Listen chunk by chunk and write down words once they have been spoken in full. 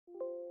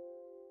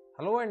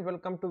Hello and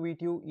welcome to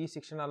VTU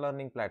e-Shikshana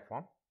learning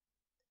platform.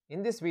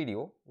 In this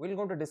video, we are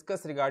going to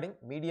discuss regarding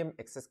medium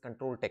access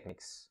control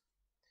techniques.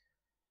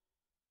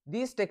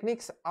 These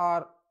techniques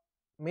are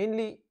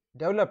mainly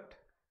developed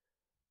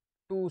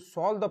to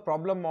solve the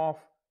problem of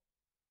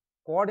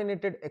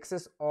coordinated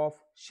access of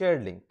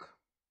shared link.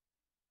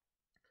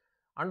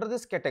 Under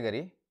this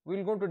category, we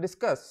are going to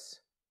discuss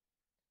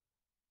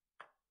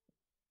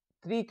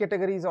three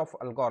categories of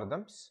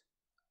algorithms: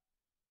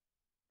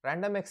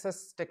 random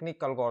access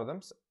technique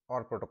algorithms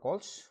or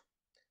protocols,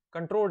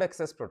 controlled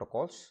access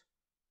protocols,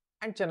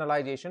 and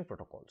channelization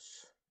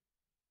protocols.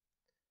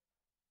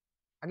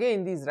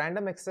 Again, these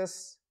random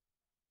access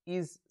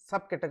is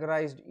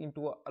subcategorized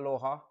into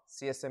Aloha,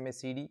 CSMA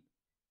CD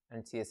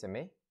and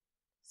CSMA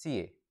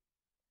CA,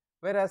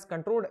 whereas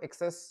controlled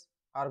access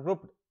are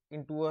grouped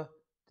into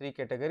three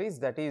categories,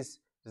 that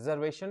is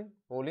reservation,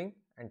 polling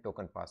and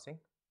token passing,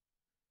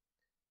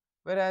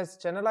 whereas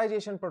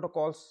channelization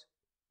protocols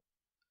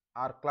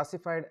are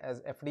classified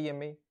as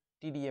FDMA,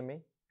 TDMA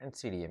and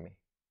CDMA.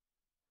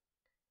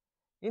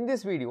 In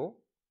this video,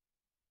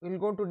 we are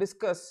going to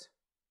discuss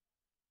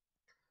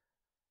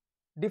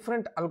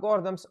different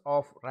algorithms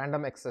of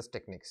random access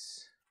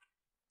techniques.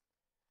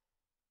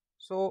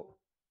 So,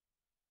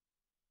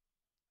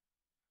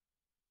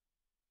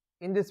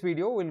 in this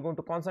video, we are going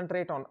to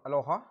concentrate on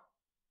Aloha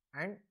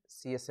and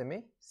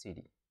CSMA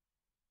CD.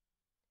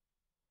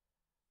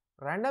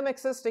 Random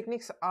access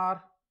techniques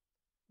are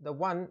the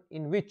one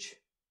in which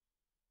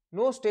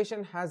no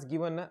station has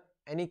given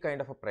any kind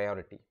of a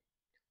priority.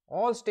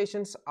 All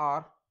stations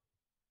are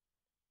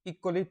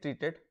equally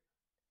treated,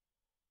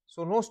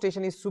 so no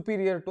station is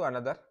superior to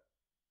another.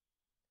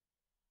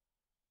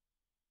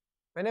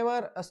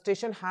 Whenever a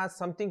station has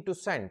something to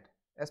send,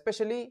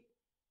 especially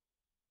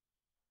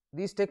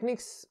these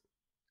techniques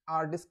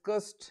are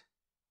discussed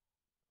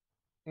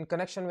in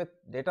connection with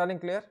data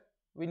link layer,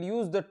 we will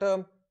use the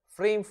term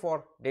frame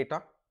for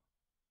data.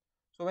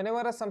 So,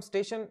 whenever some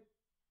station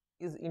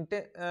is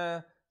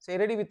say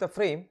ready with a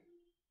frame,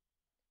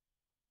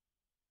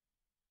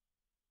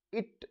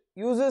 it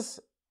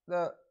uses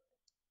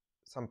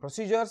some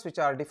procedures which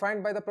are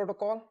defined by the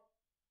protocol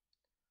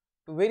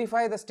to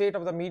verify the state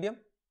of the medium.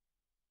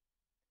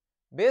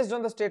 Based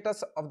on the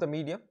status of the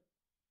medium,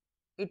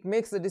 it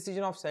makes the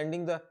decision of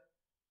sending the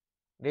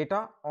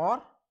data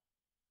or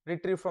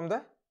retrieve from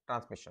the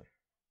transmission.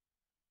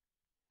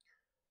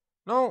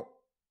 Now,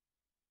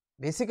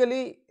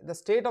 basically the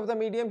state of the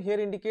medium here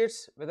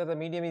indicates whether the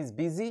medium is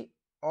busy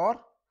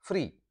or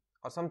free,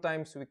 or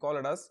sometimes we call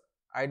it as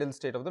idle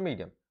state of the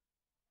medium.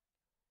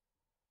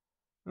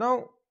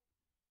 Now,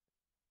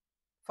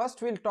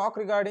 first we will talk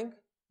regarding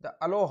the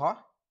Aloha.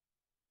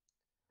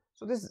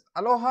 So, this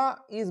Aloha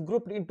is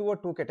grouped into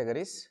two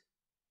categories.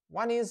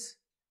 One is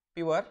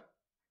pure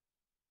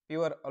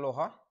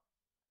Aloha.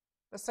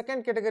 The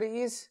second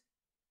category is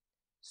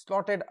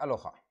slotted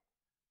Aloha.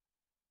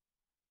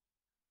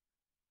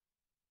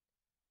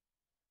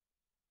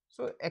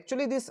 So,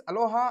 actually this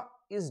Aloha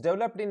is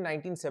developed in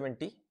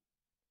 1970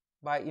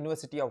 by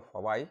University of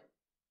Hawaii.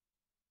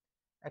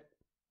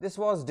 This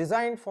was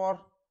designed for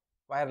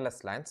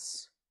wireless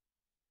LANs,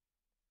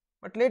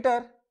 but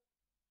later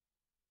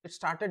it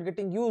started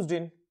getting used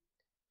in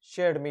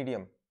shared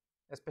medium,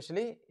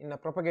 especially in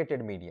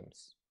propagated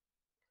mediums.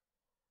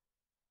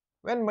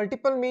 When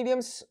multiple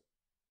mediums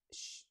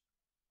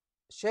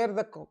share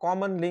the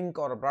common link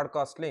or a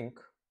broadcast link,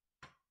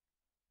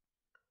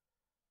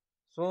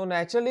 so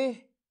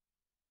naturally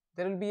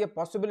there will be a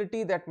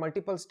possibility that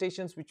multiple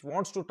stations which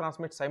wants to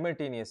transmit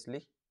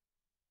simultaneously,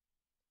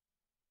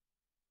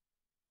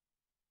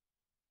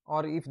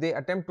 or if they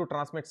attempt to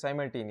transmit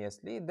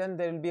simultaneously, then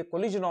there will be a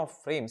collision of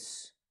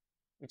frames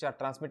which are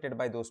transmitted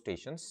by those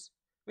stations,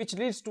 which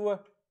leads to a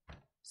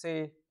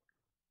say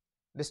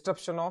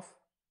disruption of,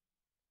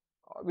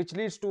 which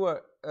leads to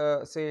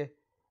a say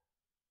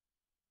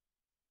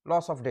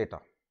loss of data.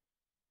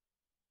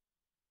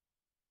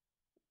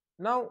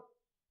 Now,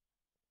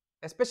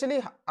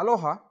 especially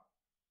Aloha,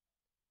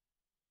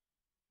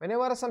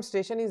 whenever some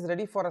station is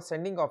ready for a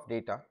sending of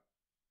data,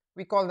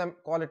 we call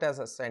it as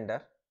a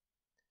sender,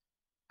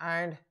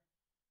 and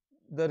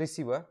the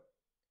receiver,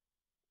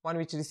 one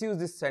which receives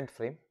this sent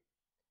frame.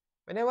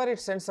 Whenever it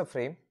sends a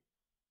frame,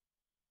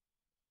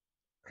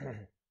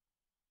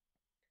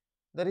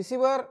 the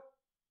receiver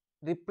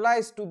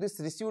replies to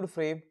this received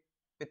frame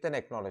with an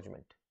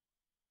acknowledgement.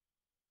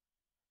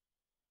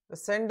 The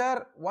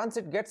sender, once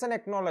it gets an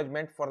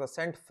acknowledgement for the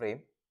sent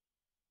frame,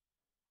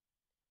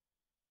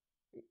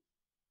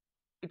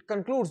 it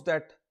concludes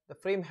that the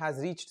frame has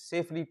reached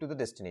safely to the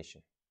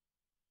destination.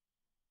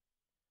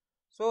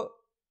 So,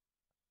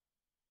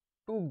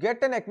 to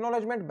get an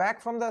acknowledgement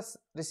back from the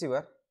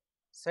receiver,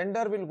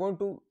 sender will going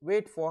to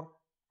wait for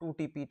 2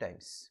 TP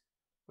times,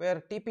 where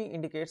TP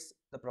indicates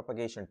the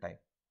propagation time.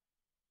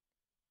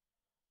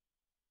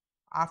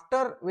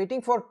 After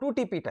waiting for 2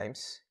 TP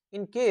times,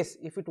 in case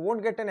if it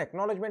won't get an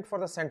acknowledgement for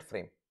the sent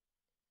frame,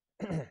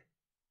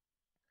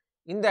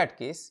 in that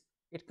case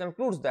it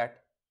concludes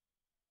that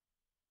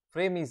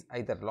frame is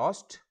either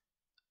lost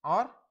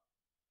or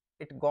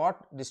it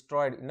got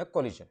destroyed in a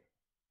collision.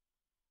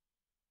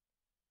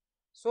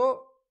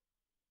 So,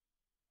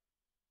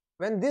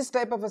 when this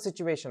type of a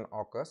situation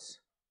occurs,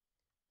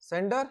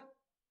 sender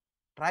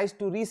tries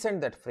to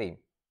resend that frame.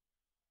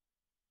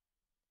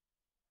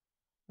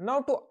 Now,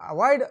 to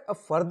avoid a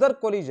further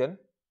collision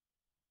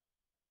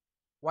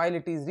while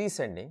it is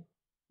resending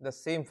the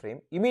same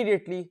frame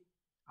immediately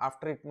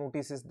after it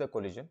notices the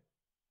collision,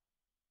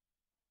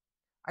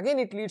 again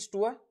it leads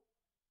to a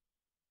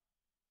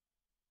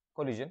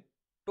collision.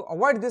 To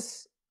avoid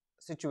this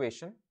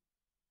situation,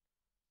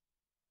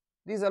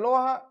 this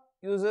Aloha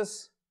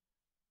uses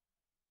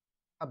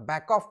a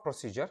back-off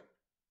procedure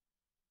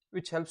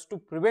which helps to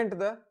prevent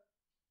the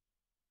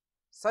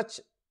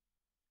such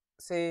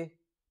say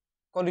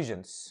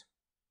collisions.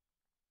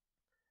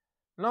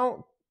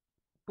 Now,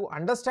 to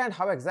understand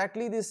how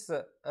exactly this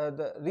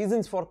the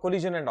reasons for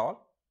collision and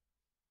all,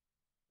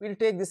 we will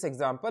take this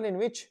example in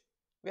which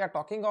we are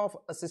talking of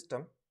a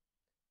system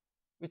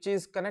which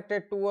is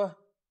connected to a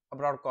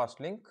broadcast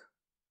link,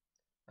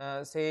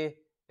 say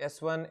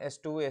S1,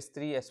 S2,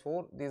 S3,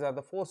 S4. These are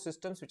the 4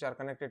 systems which are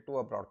connected to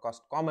a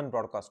common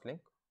broadcast link,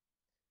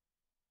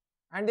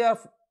 and they are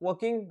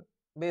working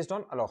based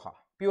on Aloha,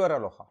 pure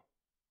Aloha.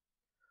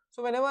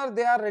 So, whenever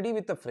they are ready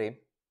with the frame,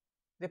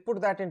 they put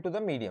that into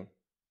the medium.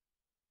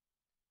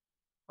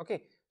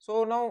 Okay.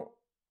 So, now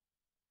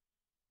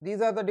these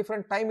are the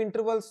different time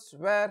intervals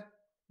where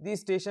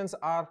these stations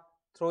are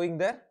throwing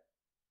their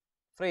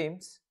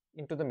frames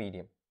into the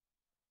medium.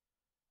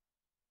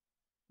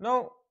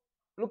 Now,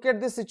 look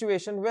at this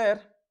situation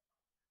where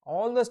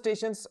all the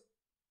stations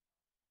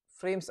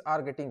frames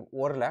are getting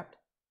overlapped,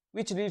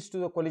 which leads to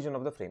the collision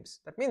of the frames.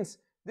 That means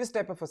this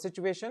type of a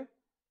situation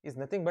is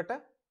nothing but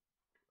a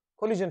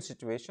collision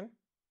situation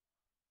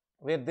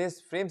where these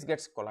frames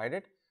gets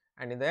collided,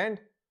 and in the end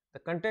the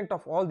content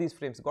of all these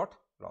frames got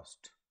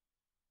lost.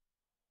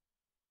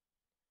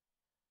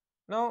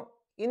 Now,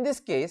 in this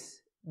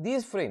case,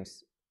 these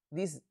frames,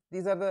 these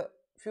are the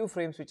few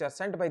frames which are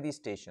sent by these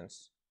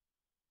stations,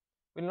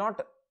 will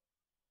not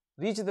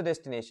reach the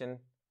destination,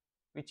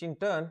 which in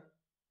turn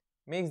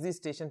makes this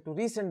station to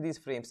resend these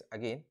frames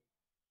again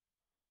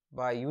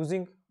by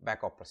using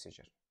back-off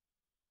procedure.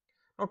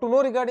 Now, to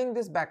know regarding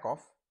this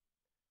back-off,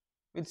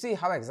 we will see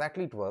how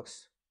exactly it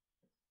works.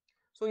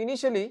 So,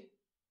 initially,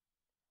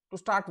 to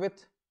start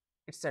with,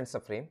 it sends a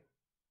frame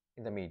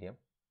in the medium.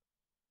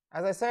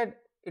 As I said,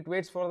 it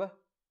waits for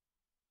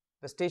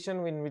the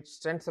station in which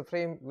sends a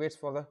frame waits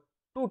for the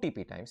 2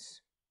 TP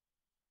times,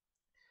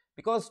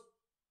 because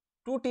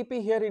 2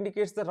 TP here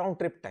indicates the round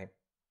trip time.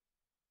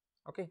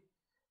 Okay.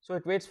 So,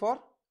 it waits for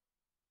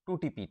 2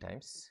 TP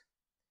times.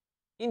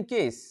 In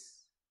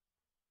case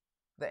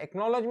the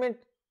acknowledgement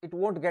it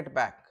will not get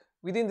back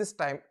within this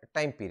time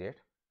period,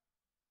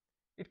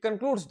 it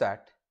concludes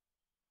that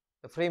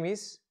the frame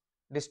is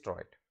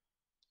destroyed.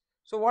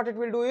 So, what it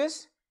will do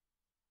is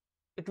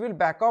it will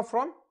back off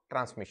from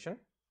transmission.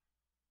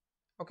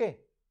 Okay.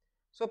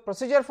 So,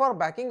 procedure for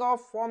backing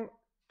off from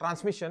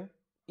transmission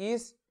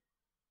is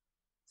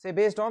say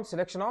based on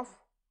selection of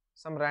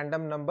some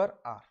random number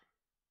r.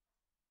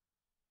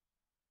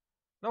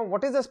 Now,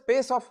 what is the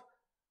space of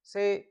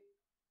say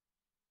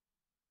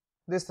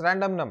this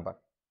random number?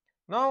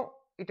 Now,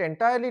 it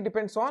entirely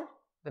depends on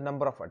the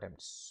number of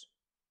attempts.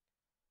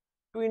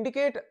 To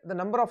indicate the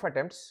number of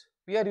attempts,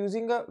 we are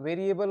using a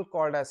variable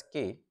called as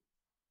k,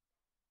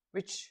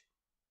 which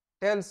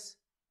tells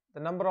the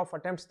number of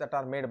attempts that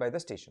are made by the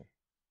station.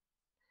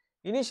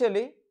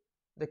 Initially,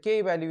 the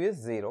k value is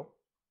 0.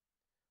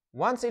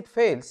 Once it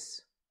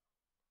fails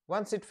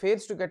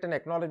to get an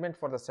acknowledgement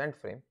for the sent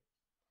frame,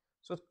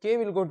 so k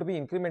will going to be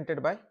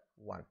incremented by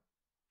 1.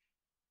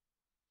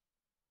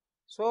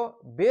 So,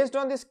 based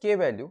on this k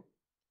value,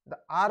 the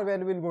r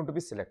value will going to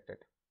be selected.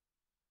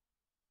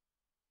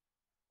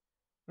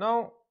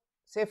 Now,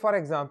 say for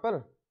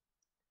example,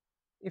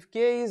 if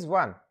k is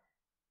 1,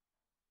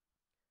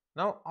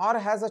 now r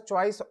has a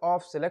choice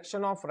of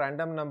selection of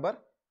random number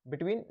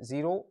between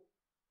 0,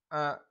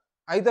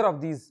 either of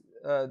these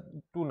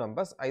 2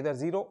 numbers, either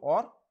 0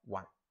 or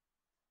 1.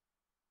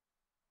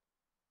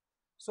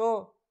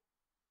 So,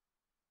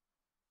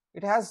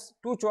 it has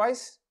 2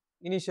 choice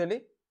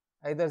initially,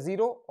 either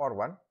 0 or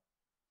 1.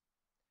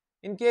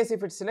 In case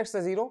if it selects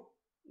a 0,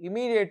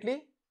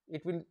 immediately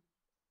it will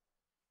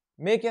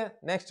make a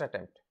next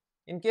attempt.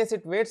 In case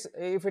it waits,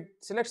 if it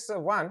selects a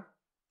 1,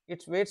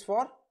 it waits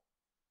for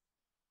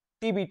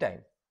TB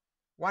time,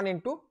 1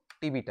 into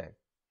TB time.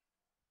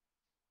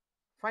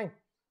 Fine.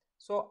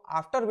 So,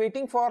 after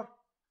waiting for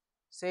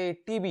say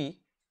TB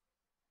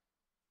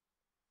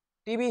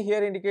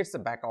here indicates the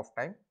back off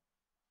time.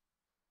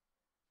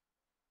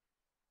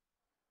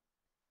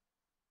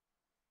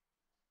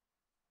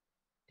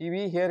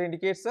 TB here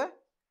indicates the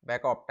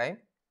back off time.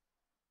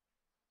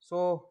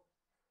 So,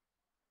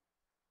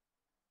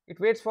 it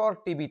waits for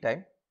TB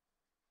time.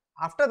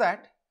 After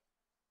that,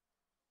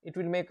 it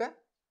will make a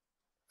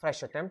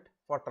fresh attempt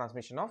for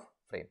transmission of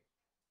frame.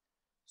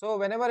 So,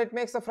 whenever it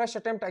makes a fresh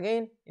attempt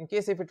again, in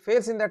case if it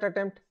fails in that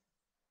attempt,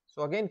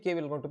 so again k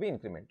will going to be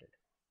incremented.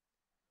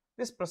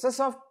 This process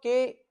of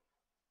k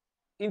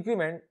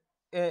increment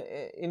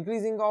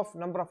increasing of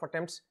number of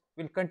attempts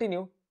will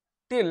continue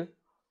till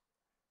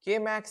k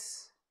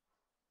max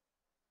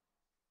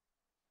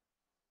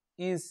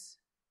is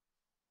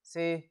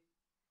say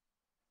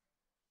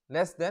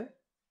less than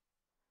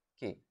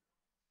k.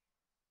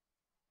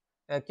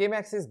 K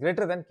max is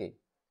greater than k.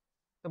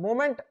 The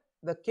moment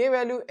the k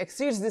value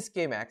exceeds this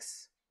k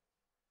max,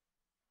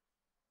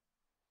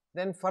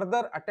 then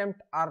further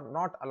attempt are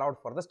not allowed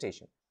for the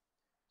station.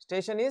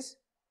 Station is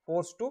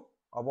forced to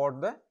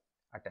abort the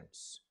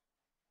attempts.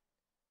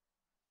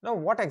 Now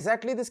what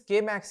exactly this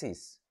k max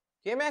is?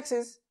 K max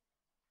is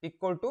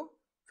equal to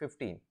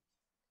 15.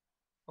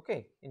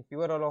 Okay, in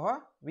pure aloha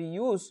we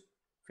use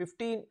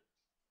 15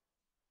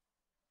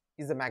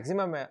 is the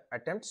maximum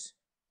attempts.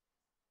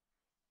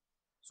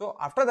 So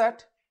after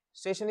that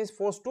station is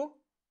forced to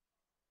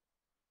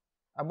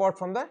abort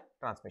from the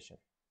transmission.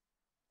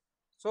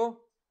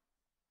 So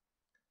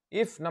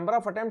if number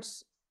of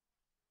attempts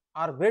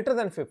are greater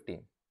than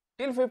 15,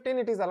 till 15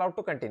 it is allowed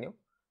to continue.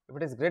 If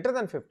it is greater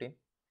than 15,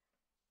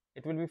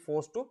 it will be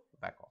forced to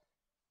back off.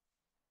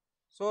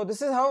 So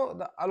this is how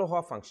the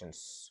aloha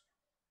functions.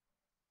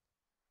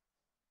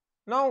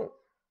 Now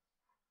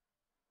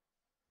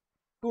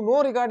to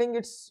know regarding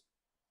its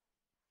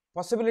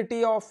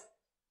possibility of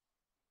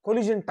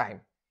collision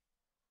time,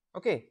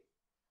 okay,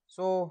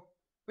 so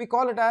we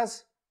call it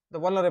as the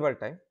vulnerable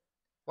time.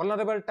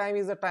 Vulnerable time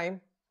is the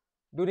time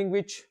during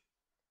which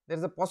there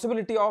is a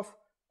possibility of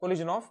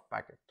collision of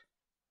packet.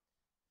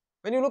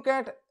 When you look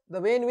at the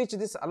way in which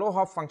this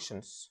aloha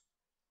functions,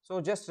 so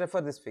just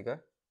refer this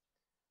figure,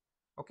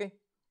 okay.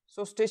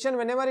 So station,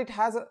 whenever it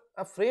has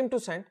a frame to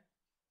send,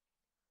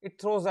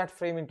 it throws that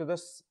frame into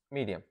this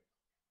medium,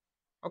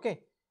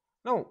 okay.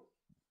 Now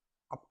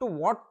up to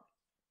what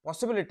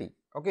possibility,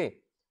 okay,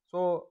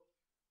 so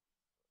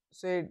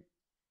say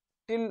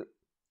till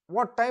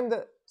what time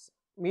the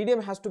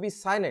medium has to be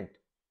silent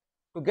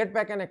to get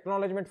back an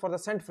acknowledgement for the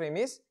sent frame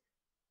is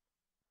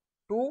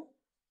 2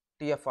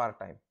 TFR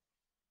time.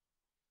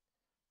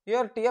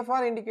 Here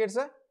TFR indicates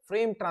a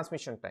frame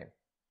transmission time.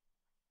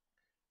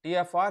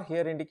 TFR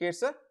here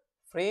indicates a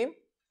frame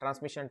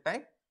transmission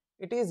time.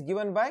 It is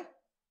given by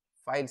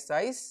file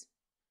size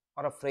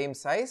or a frame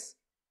size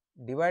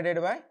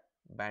divided by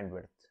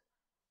bandwidth.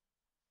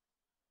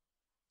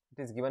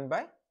 It is given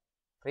by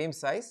frame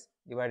size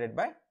divided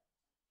by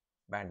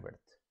bandwidth.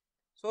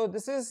 So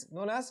this is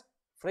known as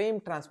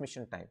frame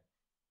transmission time.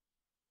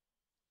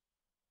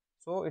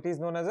 So it is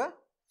known as a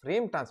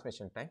frame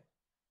transmission time.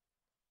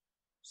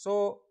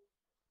 So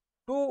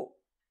 2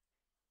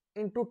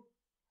 into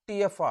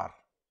TFR,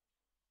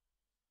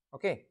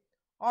 okay,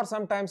 or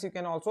sometimes you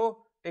can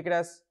also take it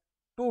as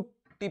 2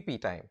 TP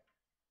time,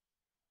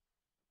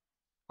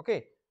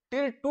 okay,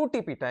 till 2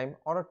 TP time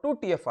or a 2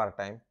 TFR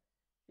time,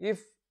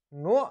 if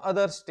no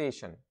other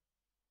station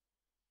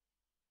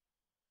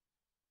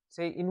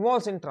say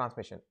involves in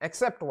transmission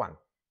except one,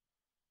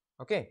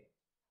 okay,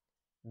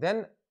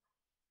 then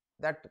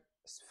that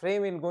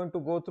frame will going to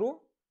go through,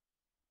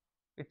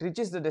 it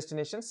reaches the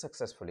destination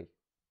successfully.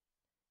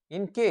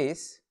 In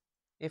case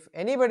if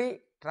anybody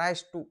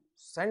tries to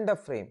send a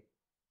frame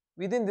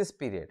within this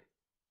period,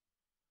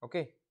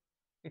 okay,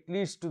 it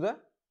leads to the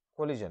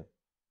collision.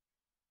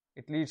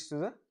 It leads to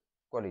the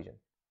collision.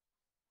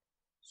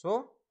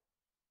 So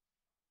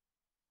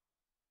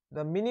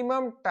the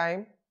minimum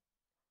time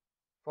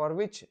for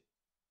which,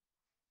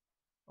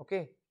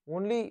 okay,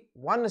 only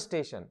one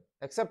station,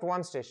 except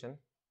one station,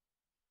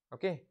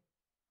 okay,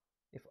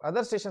 if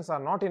other stations are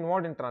not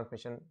involved in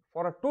transmission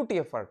for a 2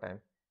 TFR time,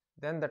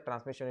 then the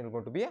transmission is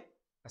going to be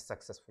a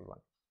successful one.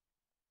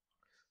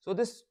 So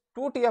this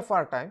 2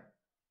 TFR time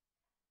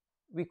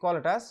we call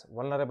it as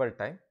vulnerable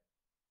time,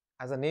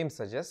 as the name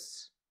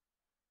suggests,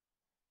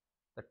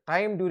 the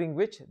time during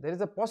which there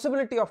is a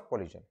possibility of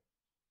collision,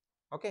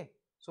 okay.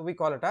 So we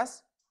call it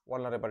as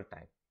vulnerable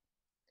time.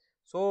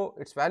 So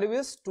its value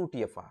is 2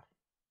 TFR,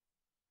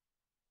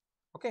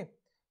 okay.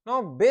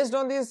 Now based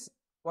on this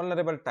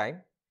vulnerable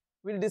time,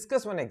 we will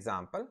discuss one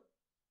example.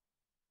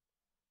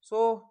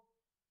 So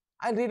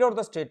I will read out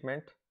the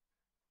statement.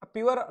 A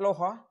pure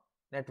aloha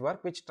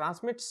network which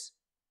transmits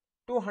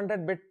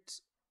 200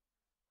 bits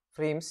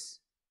frames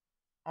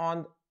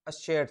on a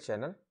shared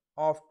channel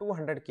of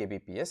 200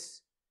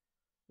 kbps.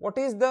 What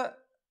is the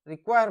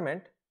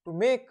requirement to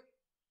make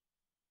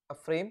a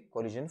frame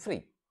collision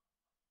free?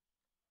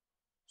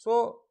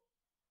 So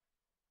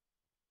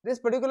this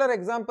particular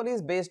example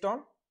is based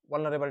on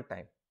vulnerable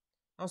time.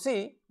 Now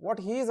see, what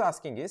he is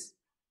asking is,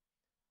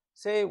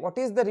 say what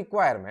is the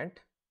requirement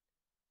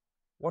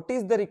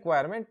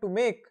to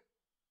make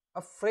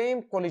a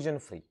frame collision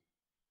free?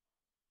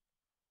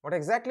 What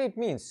exactly it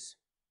means?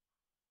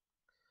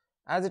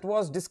 As it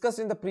was discussed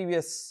in the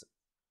previous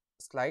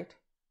slide,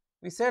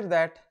 we said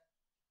that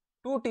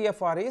 2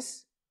 TFR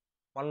is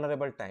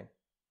vulnerable time.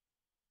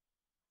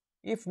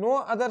 If no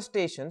other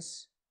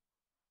stations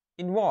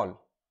involve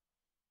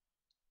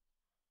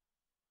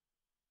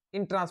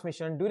in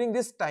transmission during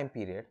this time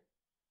period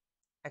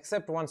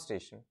except one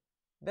station,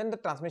 then the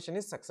transmission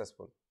is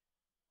successful.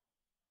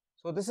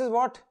 So this is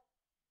what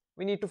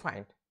we need to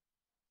find.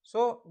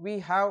 So we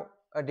have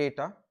a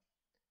data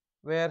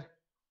where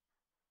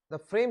the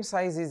frame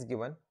size is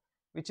given,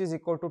 which is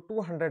equal to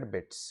 200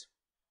 bits,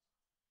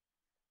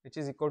 which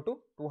is equal to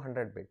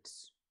 200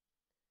 bits.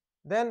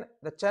 Then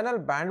the channel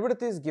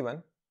bandwidth is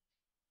given,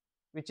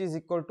 which is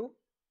equal to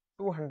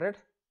 200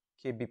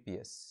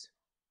 kbps,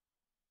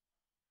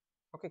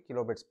 okay,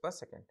 kilobits per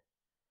second.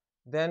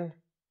 Then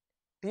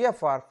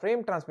TFR,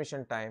 frame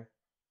transmission time,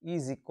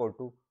 is equal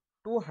to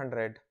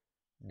 200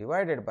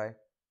 divided by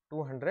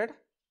 200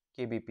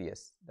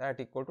 kbps, that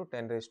equal to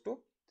 10 raised to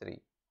 3.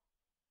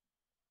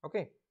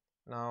 Okay,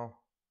 now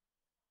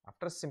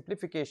after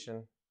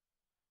simplification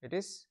it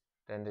is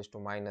 10 raised to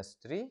minus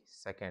 3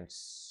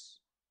 seconds,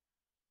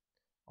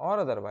 or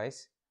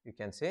otherwise you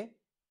can say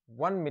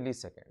 1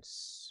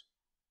 milliseconds.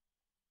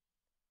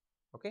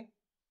 Okay,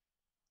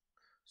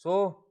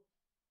 so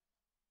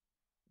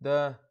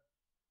the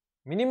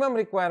minimum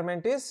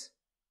requirement is,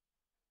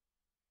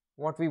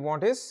 what we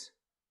want is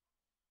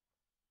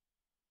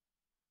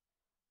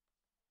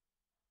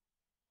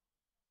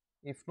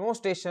if no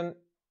station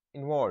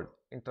involved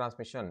in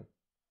transmission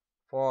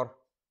for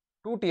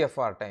 2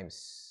 TFR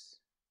times,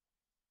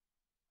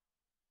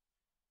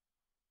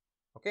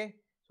 okay,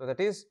 so that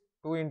is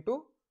 2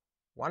 into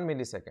 1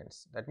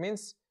 milliseconds, that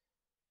means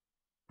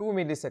 2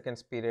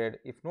 milliseconds period.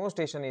 If no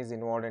station is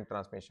involved in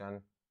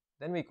transmission,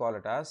 then we call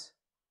it as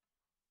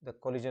the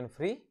collision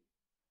free,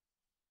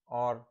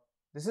 or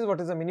this is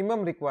what is the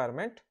minimum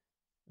requirement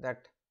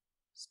that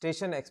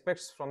station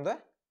expects from the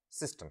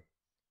system.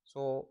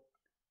 So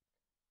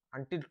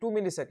until 2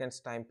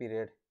 milliseconds time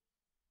period,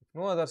 if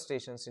no other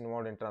stations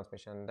involved in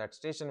transmission, that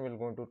station will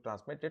going to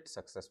transmit it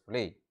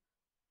successfully.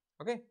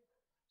 Okay,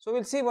 so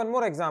we'll see one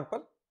more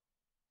example,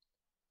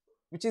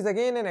 which is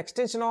again an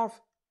extension of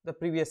the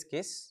previous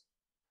case.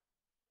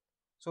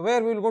 So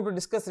where we will go to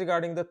discuss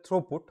regarding the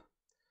throughput.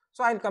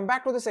 So I will come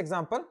back to this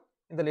example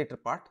in the later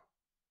part.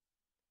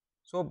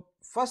 So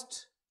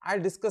first I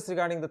will discuss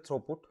regarding the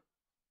throughput.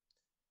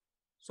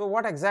 So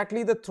what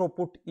exactly the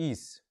throughput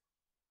is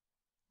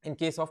in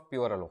case of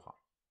pure aloha.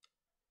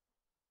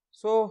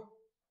 So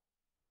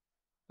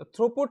the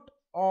throughput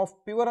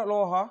of pure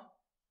aloha,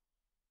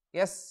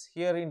 S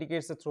here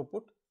indicates the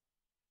throughput,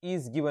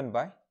 is given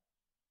by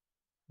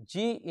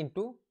G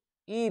into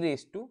e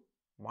raised to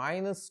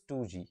minus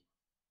 2g.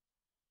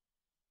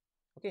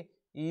 Okay,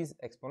 e is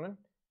exponent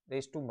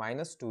raised to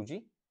minus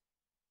 2g,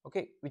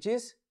 okay, which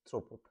is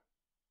throughput.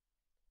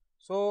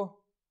 So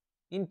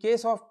in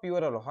case of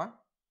pure aloha,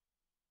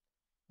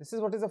 this is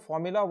what is the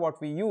formula what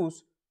we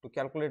use to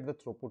calculate the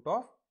throughput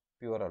of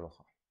pure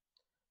aloha.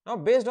 Now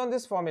based on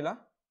this formula,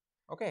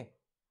 okay,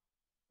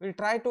 we will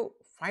try to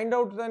find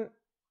out then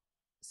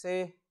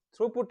say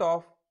throughput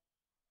of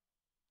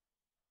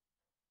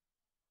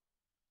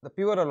the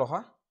pure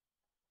aloha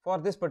for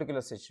this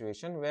particular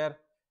situation, where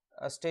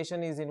a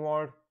station is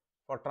involved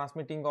for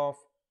transmitting of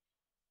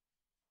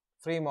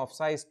frame of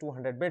size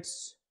 200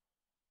 bits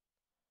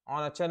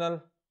on a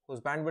channel whose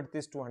bandwidth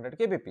is 200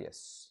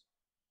 kbps.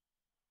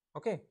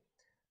 Okay,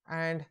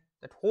 and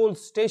that whole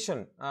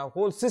station,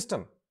 whole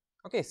system,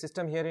 okay,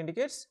 system here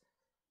indicates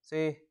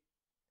say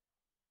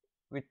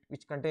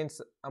which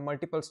contains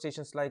multiple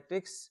stations like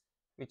this,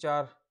 which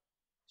are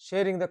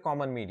sharing the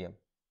common medium,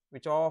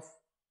 which of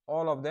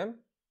all of them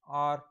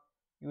are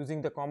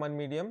using the common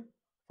medium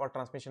for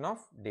transmission of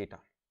data.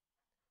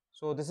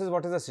 So this is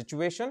what is the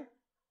situation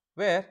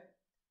where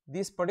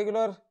this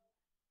particular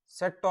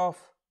set of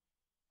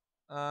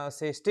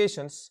say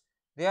stations,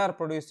 they are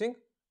producing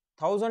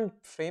 1000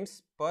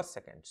 frames per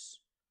second.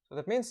 So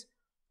that means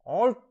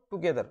all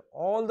together,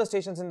 all the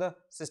stations in the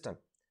system,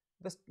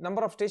 the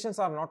number of stations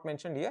are not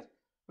mentioned here,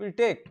 we will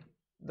take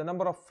the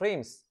number of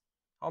frames,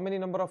 how many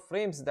number of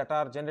frames that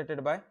are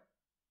generated by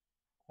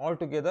all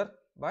together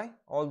by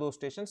all those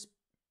stations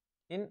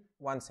in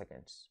 1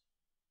 second.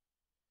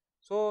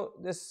 So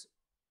this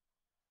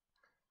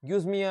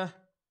gives me a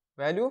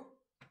value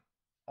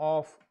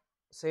of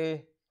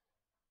say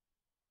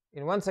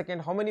in 1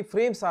 second how many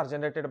frames are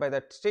generated by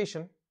that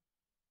station.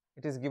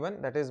 It is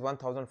given, that is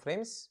 1000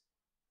 frames,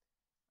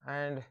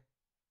 and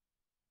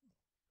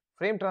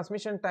frame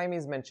transmission time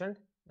is mentioned,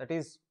 that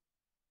is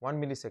 1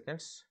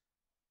 milliseconds.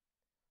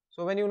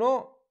 So when you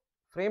know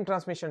frame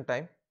transmission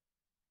time,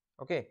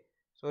 okay,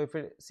 so if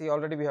you see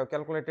already we have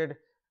calculated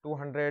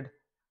 200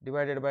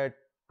 divided by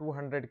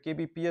 200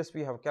 kbps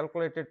we have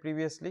calculated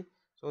previously,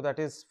 so that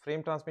is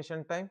frame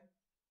transmission time,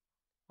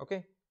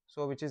 okay,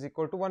 so which is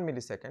equal to 1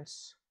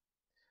 milliseconds.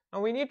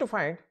 Now we need to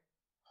find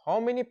how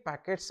many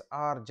packets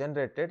are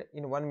generated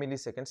in 1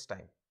 milliseconds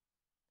time,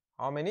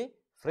 how many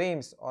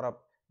frames or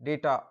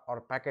data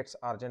or packets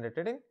are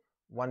generated in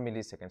 1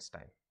 milliseconds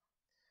time.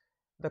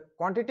 The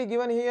quantity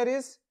given here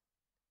is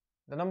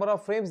the number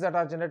of frames that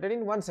are generated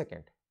in 1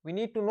 second. We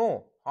need to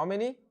know how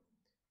many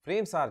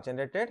frames are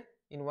generated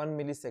in 1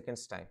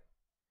 milliseconds time.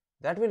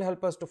 That will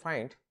help us to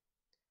find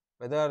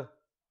whether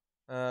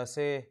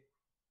say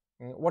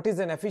what is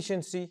an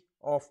efficiency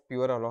of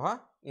pure aloha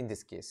in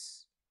this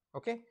case.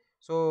 Okay,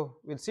 so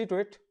we'll see to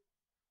it.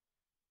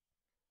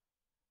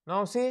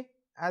 Now see,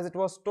 as it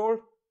was told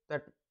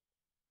that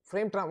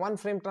one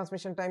frame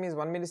transmission time is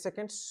 1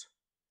 milliseconds.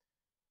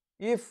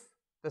 If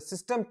the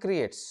system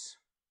creates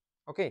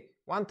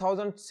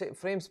 1000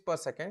 frames per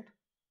second,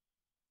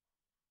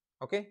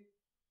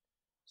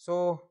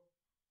 so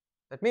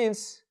that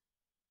means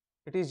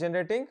it is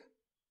generating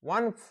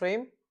 1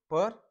 frame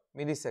per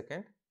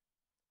millisecond.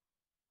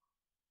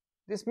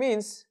 This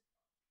means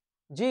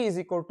G is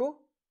equal to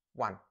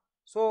 1.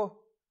 So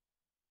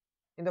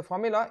in the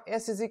formula,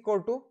 S is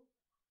equal to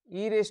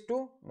e raised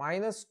to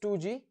minus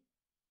 2g,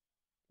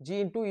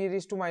 g into e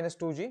raised to minus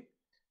 2g,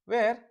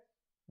 where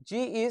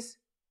g is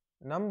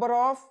number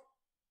of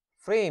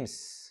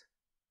frames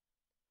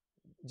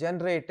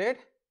generated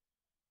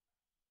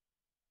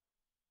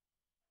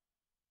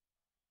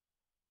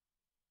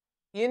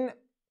in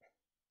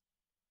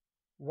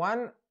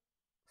 1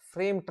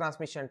 frame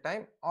transmission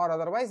time, or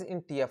otherwise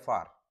in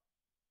TFR.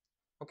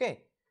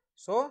 Okay.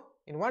 So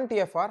in 1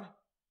 TFR,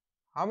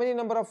 how many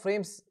number of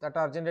frames that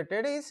are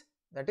generated is,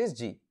 that is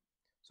G.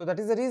 So that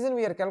is the reason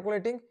we are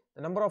calculating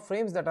the number of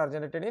frames that are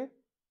generated in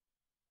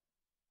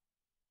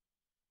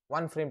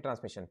 1 frame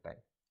transmission time.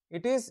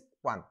 It is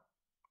 1.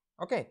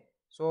 Okay.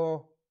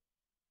 So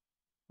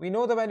we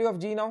know the value of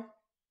G now.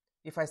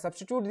 If I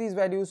substitute these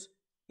values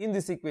in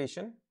this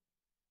equation,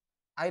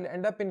 I will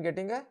end up in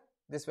getting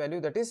this value,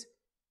 that is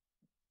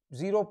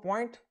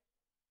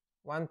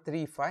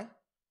 0.135.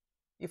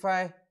 If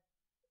I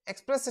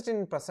express it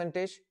in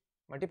percentage,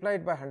 multiply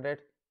it by 100,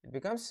 it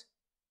becomes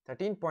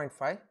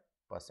 13.5%.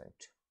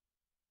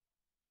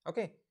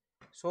 Okay.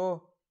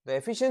 So the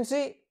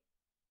efficiency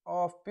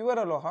of pure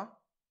aloha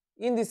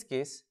in this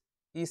case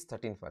is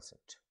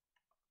 13%.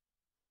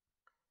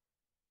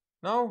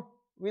 Now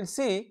we will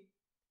see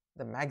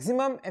the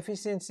maximum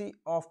efficiency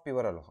of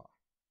pure aloha.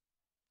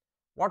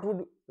 What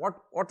will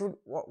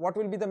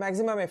be the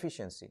maximum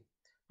efficiency?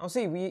 Now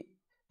see,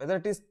 whether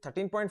it is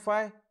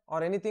 13.5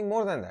 or anything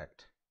more than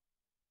that.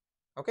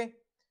 Okay.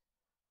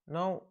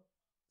 Now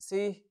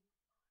see,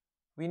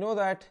 we know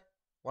that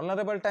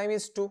vulnerable time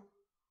is 2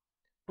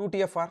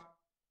 TFR.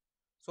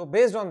 So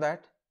based on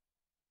that,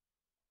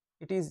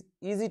 it is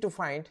easy to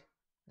find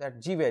that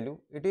G value,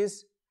 it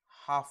is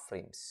half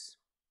frames.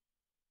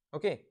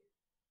 Okay.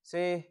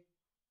 Say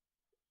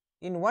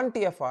in 1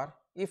 TFR,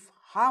 if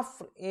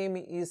half frame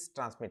is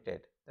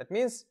transmitted, that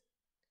means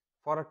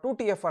for a 2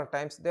 TFR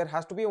times there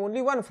has to be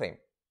only 1 frame.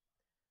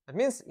 That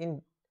means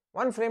in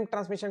 1 frame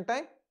transmission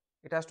time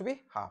it has to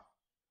be half.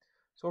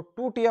 So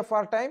 2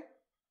 TFR time,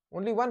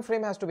 only 1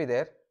 frame has to be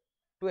there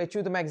to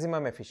achieve the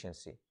maximum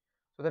efficiency.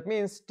 So that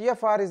means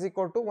TFR is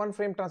equal to 1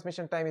 frame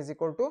transmission time is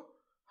equal to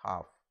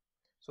half.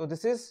 So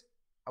this is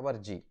our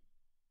G.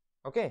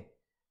 Okay.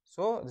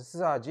 So this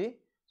is our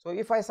G. So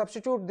if I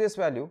substitute this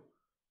value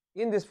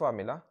in this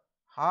formula,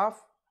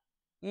 half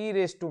e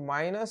raised to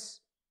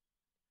minus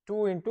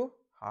 2 into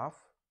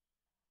half.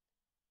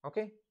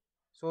 Okay.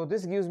 So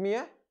this gives me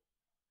a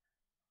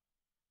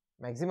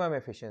maximum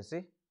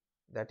efficiency,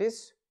 that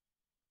is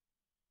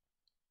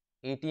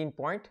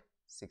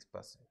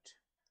 18.6%.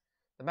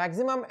 The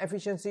maximum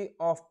efficiency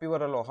of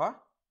pure aloha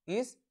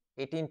is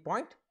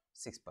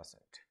 18.6%.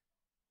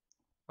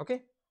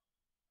 Okay.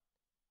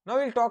 Now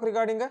we will talk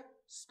regarding a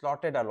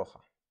slotted aloha,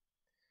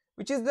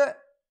 which is a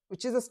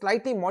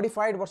slightly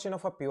modified version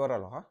of a pure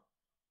aloha,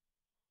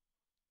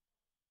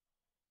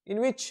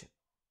 in which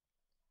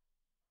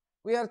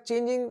we are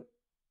changing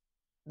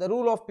the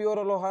rule of pure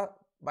aloha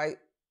by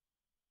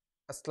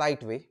a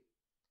slight way.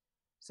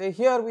 Say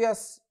here we are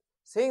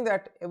saying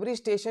that every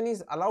station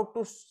is allowed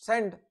to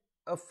send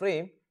a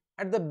frame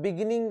at the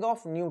beginning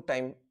of new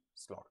time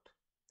slot.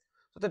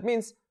 So that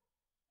means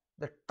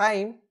the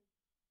time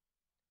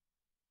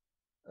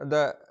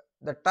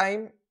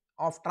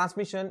of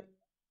transmission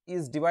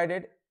is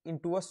divided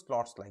into a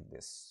slots like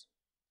this.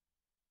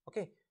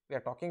 Okay, we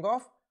are talking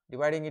of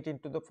dividing it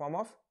into the form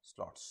of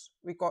slots.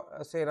 We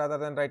say, rather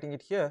than writing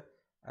it here,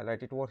 I will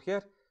write it over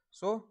here.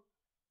 So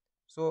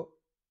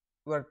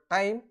your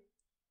time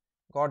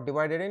got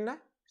divided in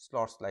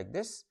slots like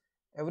this.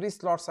 Every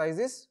slot size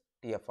is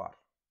TFR.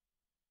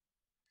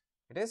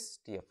 It is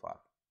TFR.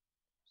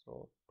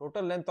 So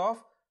total length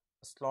of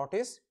slot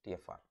is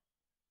TFR.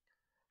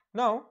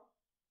 Now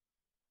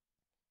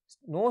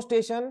no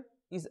station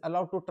is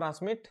allowed to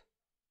transmit,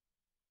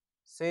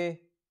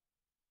 say,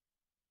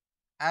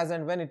 as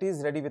and when it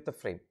is ready with the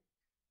frame.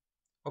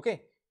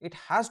 Okay, it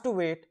has to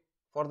wait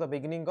for the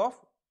beginning of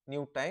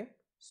new time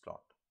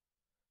slot.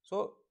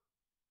 So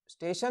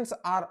stations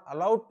are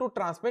allowed to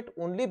transmit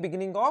only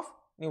beginning of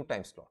new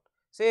time slot.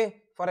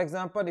 Say for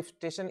example, if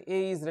station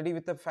A is ready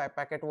with the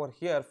packet over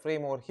here,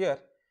 frame over here,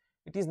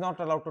 it is not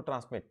allowed to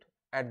transmit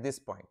at this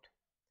point.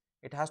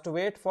 It has to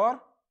wait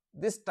for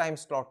this time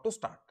slot to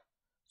start.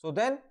 So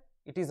then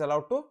it is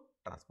allowed to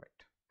transmit.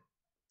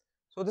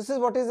 So this is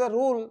what is the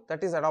rule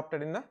that is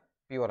adopted in a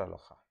pure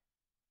aloha.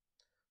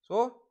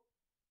 So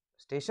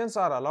stations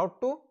are allowed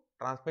to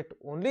transmit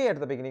only at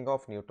the beginning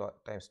of new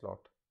time slot.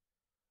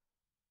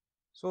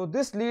 So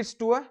this leads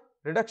to a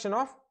reduction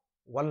of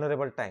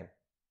vulnerable time.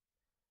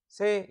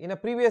 Say in a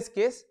previous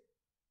case,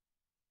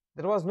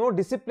 there was no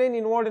discipline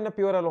involved in a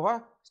pure aloha.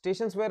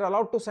 Stations were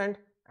allowed to send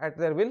at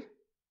their will,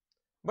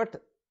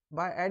 but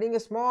by adding a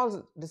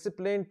small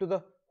discipline to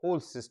the whole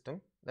system,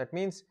 that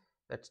means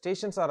that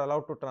stations are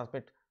allowed to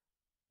transmit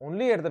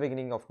only at the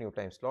beginning of new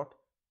time slot,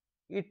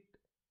 it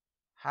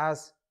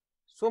has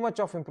so much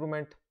of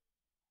improvement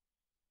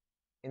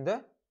in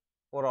the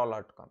overall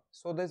outcome.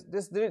 So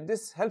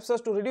this helps us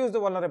to reduce the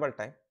vulnerable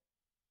time.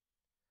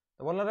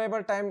 The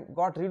vulnerable time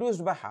got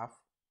reduced by half.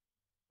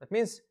 That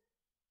means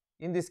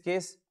in this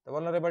case the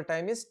vulnerable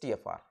time is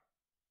TFR.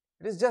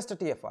 It is just a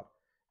TFR.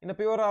 In a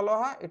pure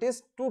aloha it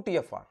is 2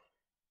 TFR,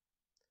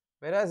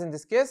 whereas in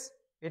this case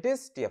it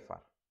is TFR.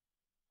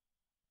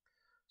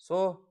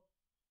 So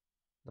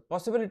the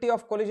possibility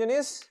of collision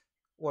is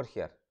over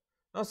here.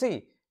 Now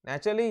see,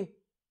 naturally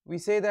we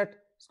say that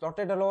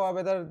slotted aloha,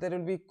 whether there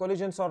will be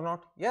collisions or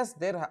not. Yes,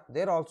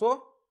 there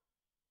also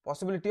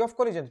possibility of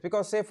collisions,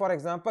 because say for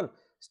example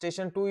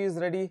station 2 is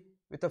ready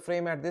with a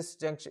frame at this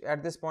junction,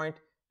 at this point,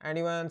 and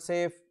even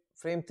say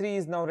frame 3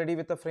 is now ready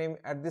with a frame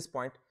at this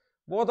point.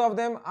 Both of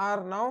them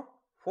are now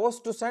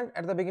forced to send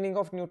at the beginning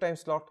of new time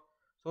slot.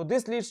 So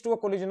this leads to a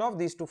collision of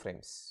these two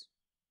frames.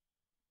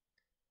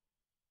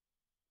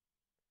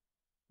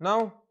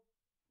 Now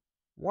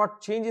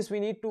what changes we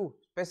need to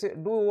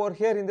do over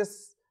here in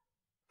this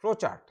flow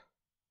chart?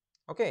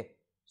 Okay,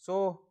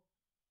 so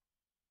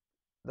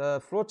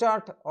the flow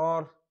chart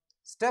or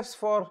steps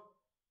for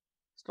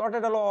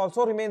slotted aloha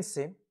also remains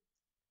same,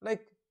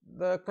 like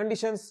the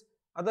conditions,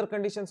 other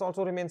conditions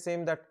also remain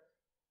same, that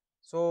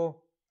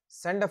so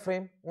send a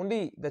frame,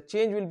 only the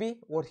change will be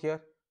over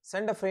here,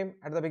 send a frame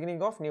at the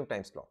beginning of new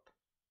time slot.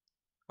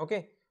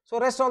 Okay, so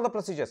rest all the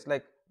procedures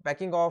like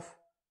backing off,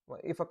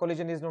 if a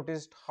collision is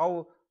noticed,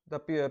 how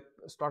the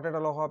slotted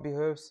aloha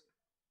behaves,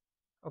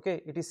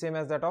 okay, it is same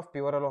as that of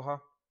pure aloha,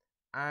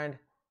 and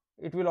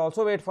it will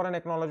also wait for an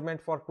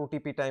acknowledgement for 2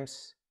 TP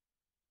times.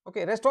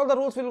 Okay, rest all the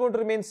rules will going to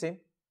remain same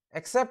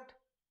except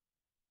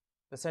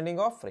the sending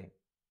of frame.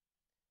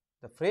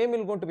 The frame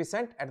will going to be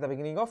sent at the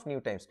beginning of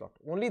new time slot.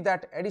 Only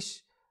that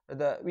addition,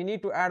 we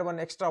need to add one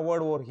extra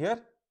word over here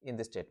in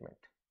this statement.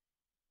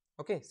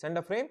 Okay, send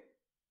a frame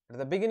at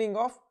the beginning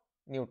of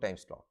new time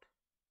slot.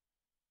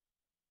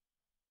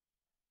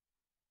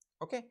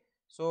 Okay,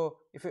 so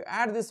if you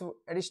add this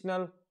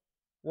additional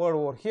word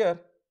over here,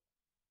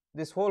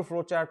 this whole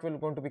flow chart will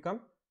going to become,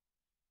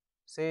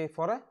 say,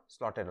 for a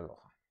slotted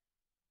aloha.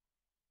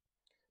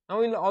 Now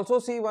we will also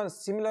see one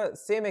similar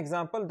same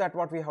example that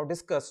what we have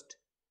discussed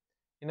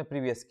in a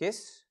previous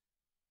case.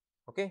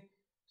 Okay,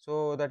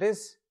 so that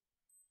is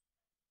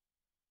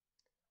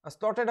a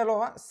slotted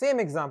aloha,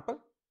 same example.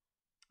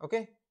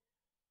 Okay,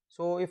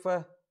 so if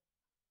a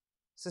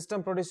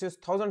system produces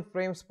 1000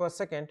 frames per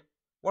second,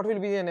 what will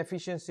be an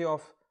efficiency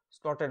of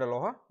slotted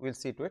aloha? We will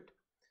see to it.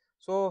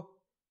 So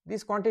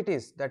these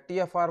quantities, that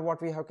TFR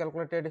what we have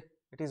calculated,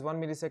 it is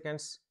 1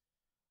 milliseconds,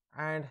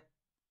 and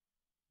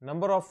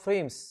number of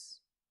frames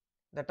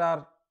that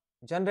are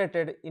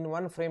generated in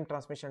one frame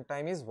transmission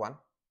time is 1.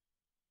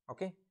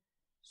 Okay,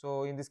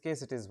 so in this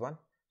case it is 1.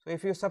 So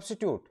if you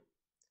substitute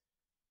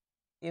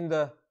in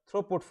the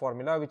throughput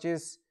formula, which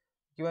is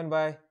given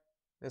by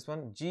this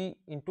one, G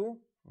into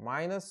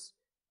minus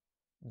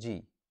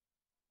G,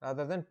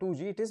 rather than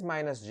 2G it is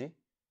minus G.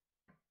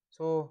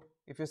 So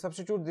if you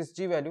substitute this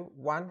G value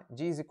 1,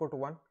 G is equal to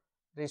 1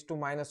 raised to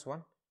minus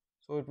 1,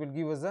 so it will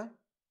give us a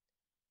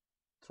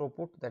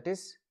throughput that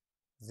is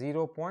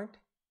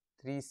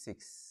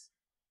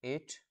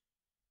 0.368,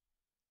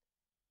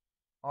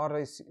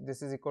 or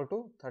this is equal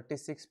to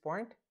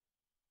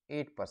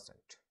 36.8%.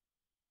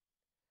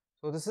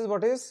 So this is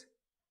what is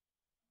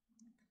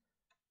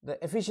the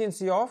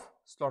efficiency of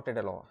slotted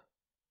aloha.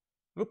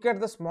 Look at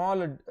the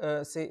small,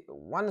 say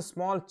one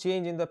small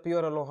change in the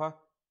pure aloha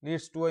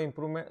leads to a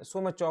improvement,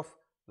 so much of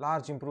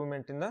large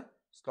improvement in the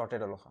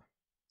slotted aloha.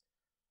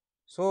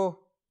 So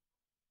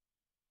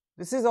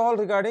this is all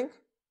regarding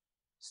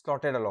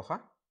slotted aloha.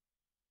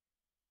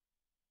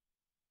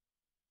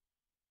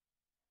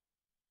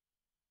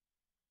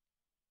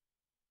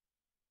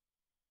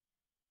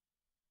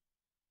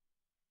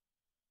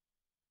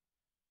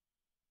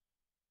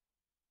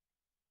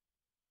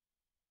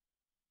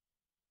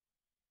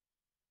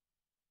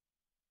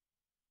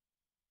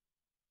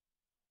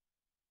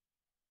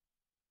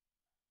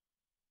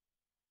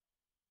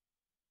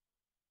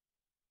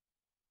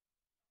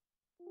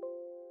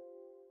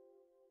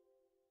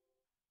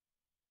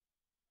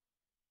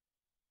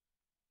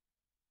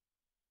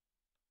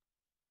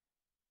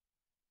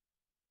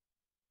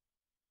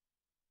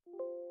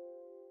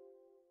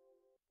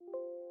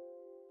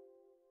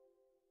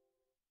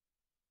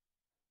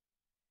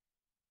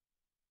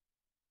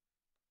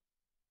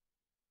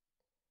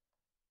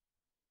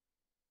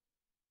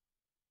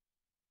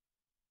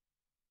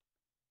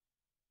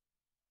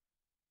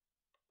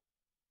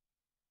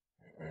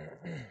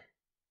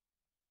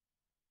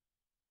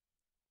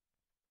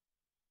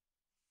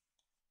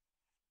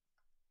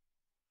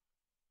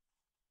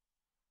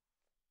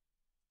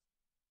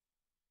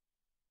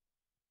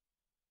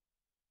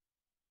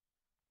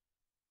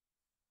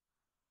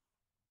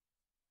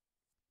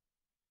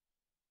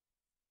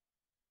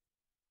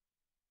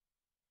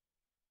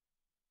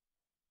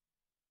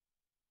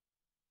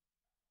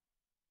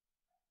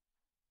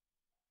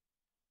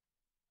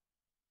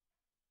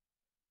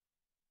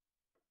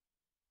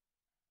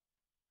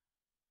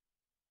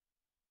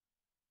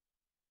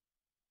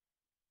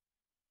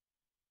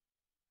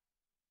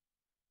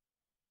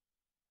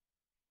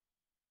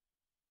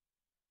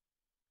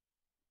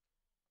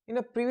 in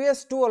the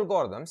previous two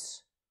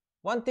algorithms,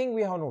 one thing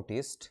we have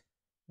noticed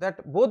that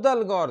both the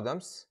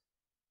algorithms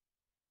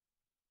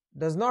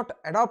does not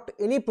adopt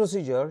any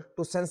procedure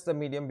to sense the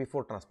medium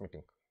before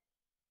transmitting.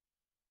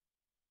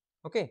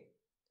 Okay.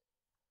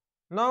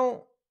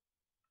 Now,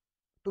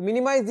 to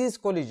minimize these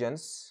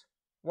collisions,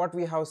 what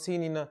we have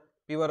seen in a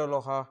pure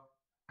aloha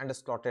and a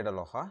slotted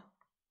aloha,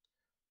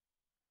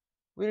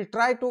 we will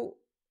try to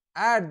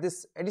add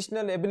this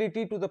additional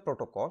ability to the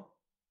protocol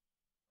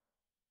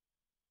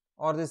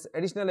or this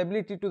additional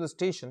ability to the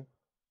station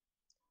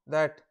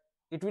that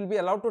it will be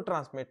allowed to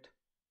transmit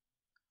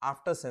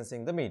after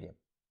sensing the medium.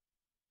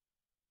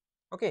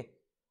 Okay.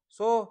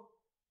 So,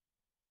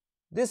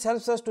 this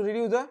helps us to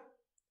reduce the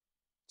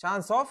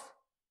chance of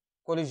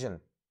collision.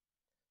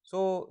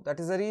 So, that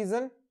is the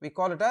reason we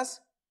call it as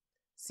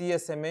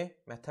CSMA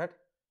method,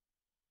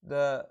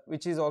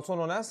 which is also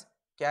known as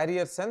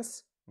carrier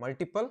sense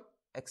multiple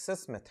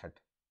access method.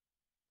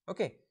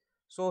 Okay.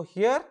 So,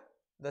 here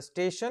the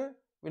station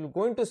will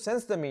going to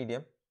sense the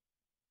medium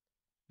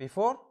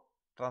before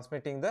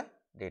transmitting the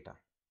data.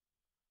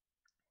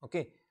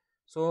 Okay.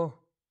 So,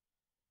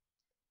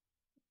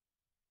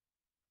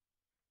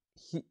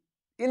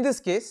 in this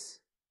case,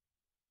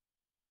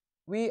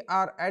 we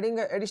are adding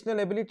an additional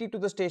ability to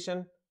the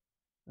station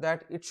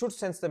that it should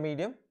sense the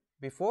medium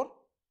before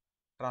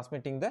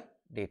transmitting the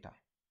data.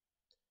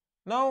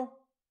 Now,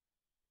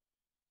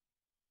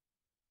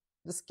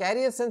 this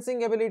carrier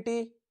sensing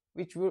ability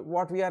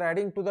what we are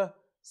adding to the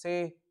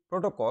say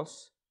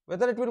protocols,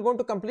 whether it will going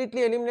to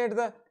completely eliminate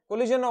the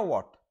collision or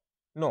what?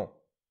 No.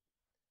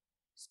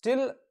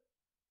 Still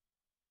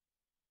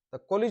the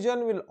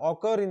collision will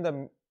occur in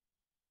the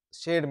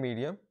shared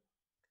medium,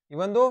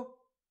 even though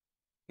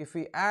if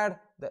we add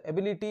the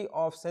ability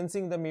of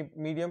sensing the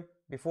medium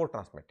before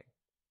transmitting.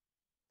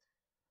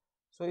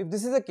 So, if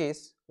this is the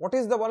case, what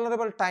is the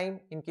vulnerable time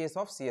in case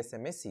of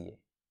CSMA CA?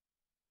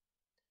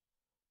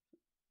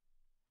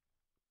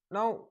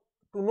 Now,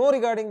 to know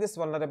regarding this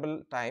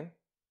vulnerable time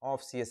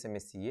of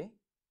CSMA CA,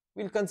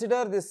 we will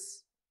consider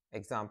this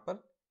example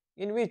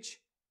in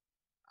which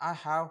I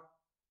have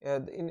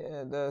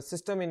the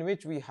system in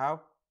which we have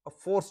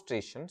 4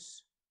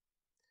 stations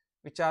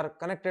which are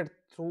connected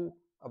through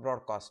a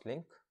broadcast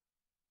link.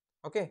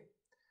 Okay.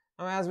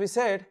 Now, as we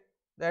said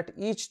that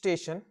each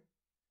station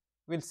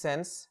will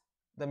sense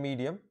the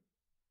medium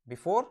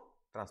before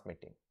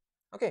transmitting.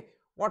 Okay.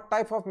 What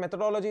type of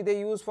methodology they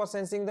use for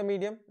sensing the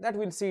medium, that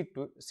we will see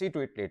to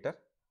it later.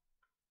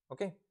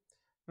 Okay.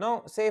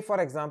 Now, say for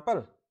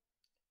example,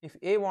 if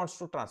A wants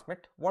to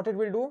transmit, what it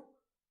will do?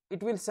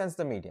 It will sense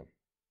the medium.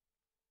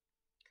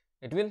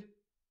 It will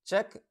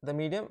check the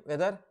medium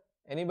whether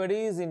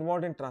anybody is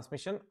involved in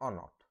transmission or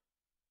not.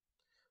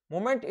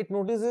 Moment it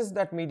notices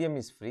that medium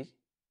is free,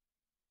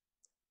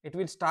 it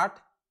will start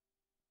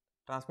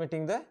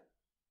transmitting the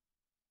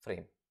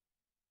frame.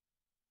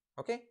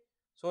 Okay.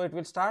 So, it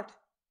will start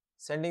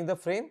sending the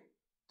frame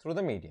through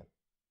the medium.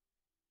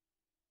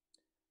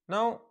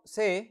 Now,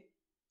 say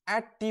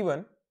at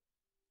T1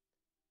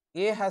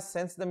 A has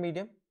sensed the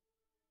medium.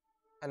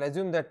 I will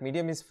assume that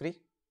medium is free.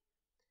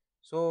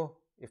 So,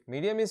 if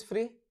medium is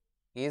free,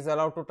 A is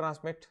allowed to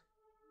transmit.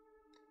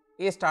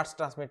 A starts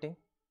transmitting.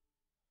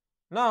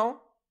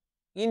 Now,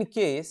 in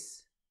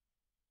case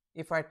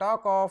if I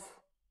talk of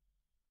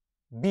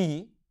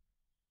B,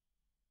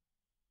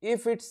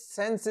 if it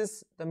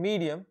senses the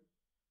medium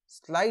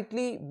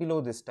slightly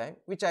below this time,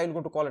 which I will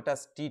going to call it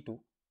as T2,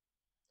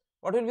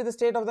 what will be the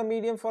state of the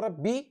medium for a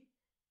B?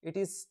 It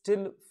is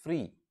still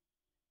free,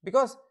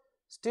 because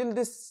still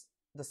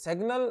the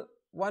signal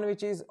one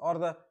which is or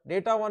the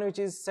data one which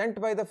is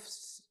sent by the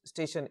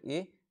station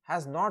A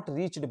has not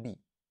reached B.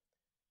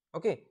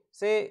 Okay.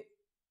 Say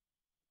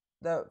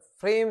the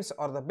frames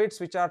or the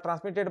bits which are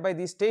transmitted by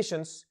these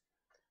stations,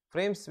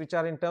 frames which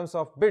are in terms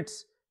of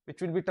bits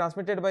which will be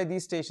transmitted by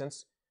these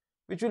stations,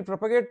 which will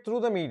propagate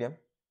through the medium,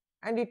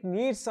 and it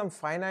needs some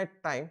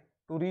finite time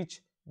to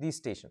reach these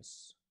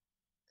stations.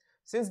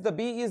 Since the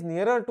B is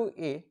nearer to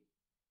A,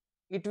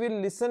 it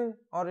will listen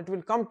or it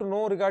will come to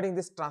know regarding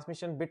this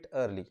transmission bit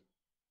early,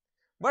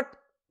 but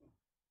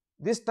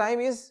this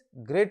time is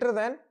greater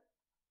than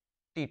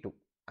T2,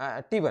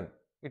 T1,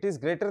 it is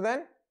greater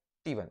than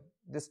T1,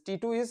 this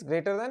T2 is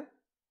greater than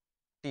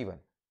T1,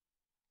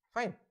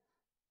 fine.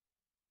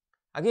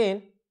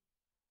 Again,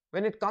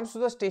 when it comes to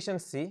the station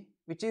C,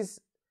 which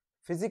is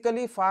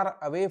physically far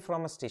away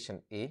from a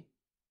station A,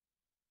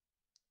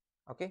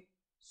 okay,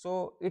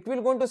 so it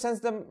will going to sense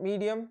the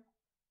medium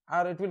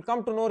or it will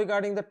come to know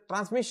regarding the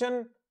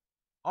transmission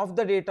of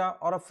the data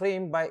or a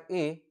frame by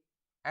A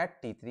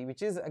at T3,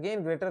 which is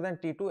again greater than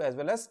T2 as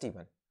well as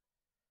T1.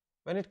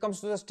 When it comes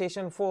to the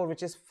station 4,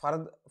 which is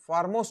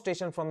farmost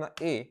station from the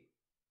A,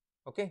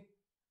 okay,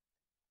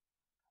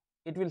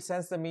 it will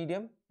sense the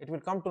medium, it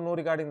will come to know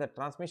regarding the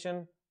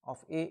transmission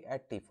of A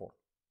at T4,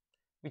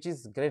 which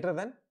is greater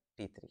than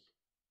T3.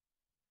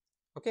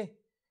 Okay.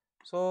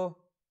 So,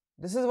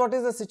 this is what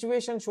is the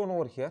situation shown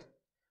over here.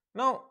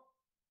 Now,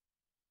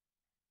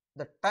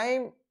 the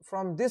time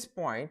from this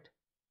point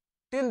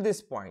till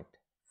this point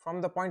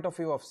from the point of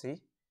view of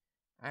C,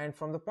 and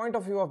from the point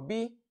of view of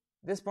B,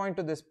 this point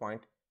to this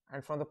point,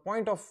 and from the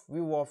point of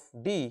view of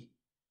D,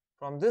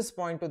 from this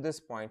point to this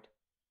point,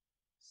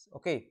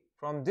 okay,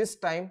 from this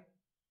time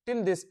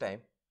till this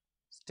time,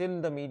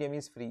 still the medium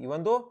is free.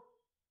 Even though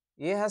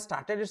A has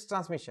started its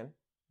transmission,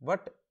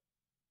 but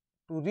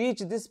to reach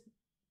this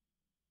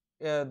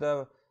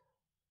the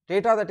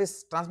data that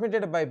is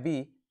transmitted by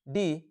D,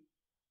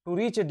 to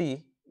reach a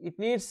D, it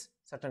needs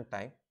certain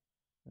time.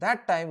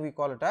 That time we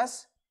call it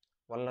as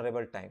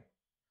vulnerable time.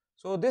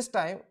 So this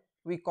time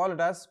we call it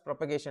as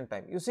propagation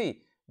time. You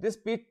see, this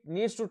bit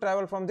needs to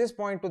travel from this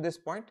point to this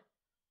point,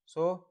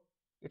 so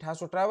it has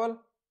to travel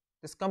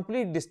this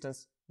complete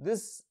distance.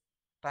 This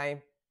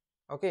time,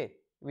 okay,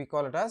 we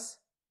call it as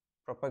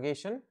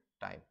propagation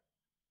time.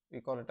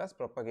 We call it as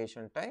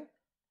propagation time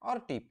or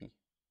TP.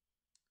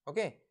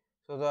 Okay,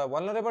 so the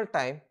vulnerable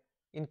time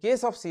in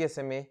case of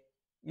CSMA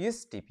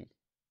is TP.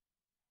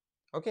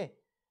 Okay,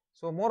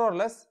 so more or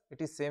less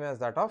it is same as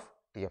that of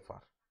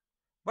TFR,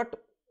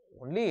 but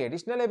only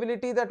additional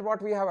ability that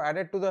what we have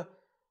added to the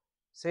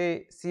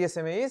say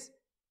CSMA is,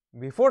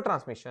 before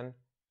transmission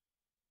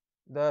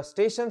the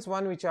stations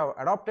one which have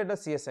adopted a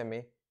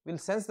CSMA will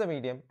sense the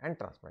medium and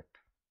transmit,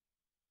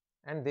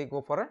 and they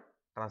go for a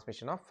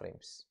transmission of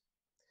frames.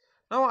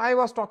 Now I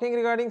was talking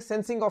regarding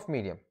sensing of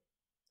medium.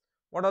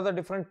 What are the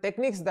different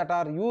techniques that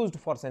are used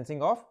for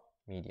sensing of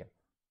medium?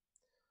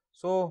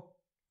 So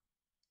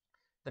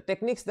the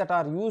techniques that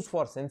are used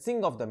for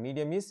sensing of the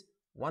medium is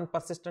one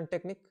persistent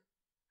technique,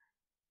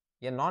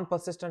 a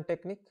non-persistent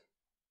technique,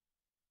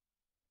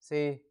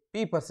 say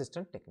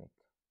p-persistent technique.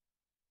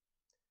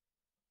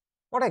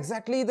 What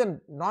exactly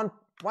the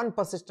one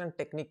persistent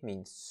technique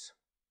means?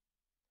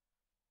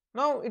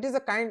 Now it is a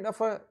kind of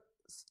a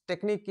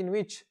technique in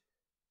which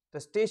the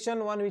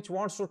station one which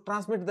wants to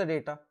transmit the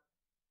data,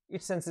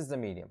 it senses the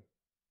medium.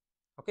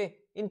 Okay,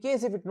 in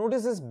case if it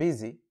notices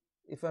busy,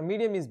 if a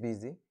medium is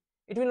busy,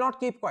 it will not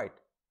keep quiet,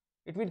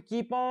 it will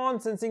keep on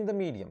sensing the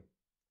medium.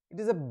 It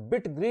is a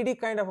bit greedy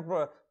kind of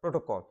a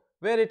protocol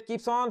where it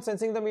keeps on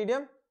sensing the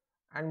medium,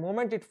 and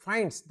moment it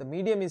finds the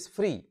medium is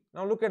free.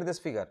 Now look at this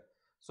figure.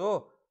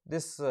 So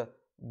this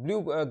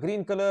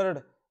green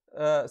colored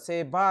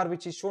say bar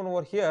which is shown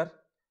over here,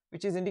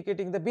 which is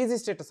indicating the busy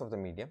status of the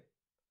medium.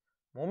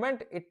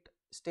 Moment it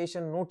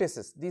station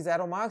notices, these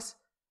arrow marks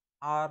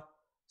are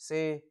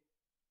say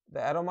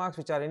the arrow marks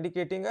which are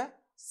indicating a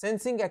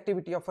sensing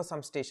activity of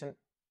some station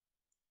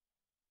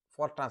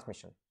for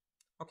transmission.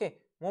 Okay,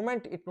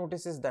 moment it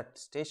notices that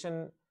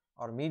station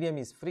or medium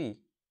is free,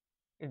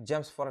 it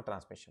jumps for a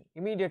transmission.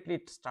 Immediately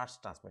it starts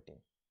transmitting.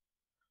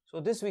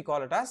 So this we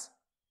call it as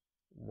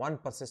one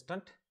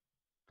persistent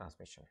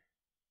transmission.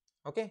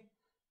 Okay.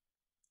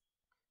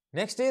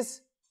 Next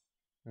is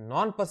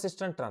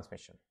non-persistent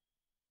transmission.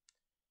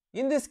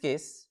 In this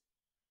case,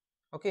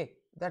 okay,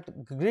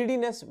 that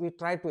greediness we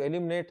try to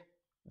eliminate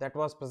that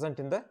was present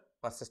in the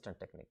persistent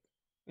technique,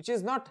 which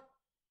is not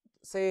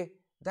say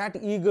that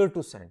eager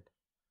to send.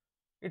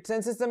 It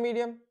senses the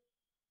medium.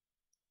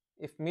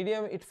 If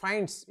medium it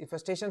finds, if a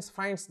station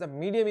finds the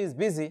medium is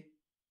busy,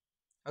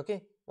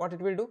 okay, what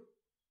it will do?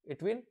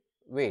 It will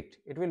wait,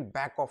 it will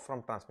back off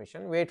from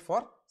transmission, wait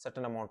for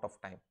certain amount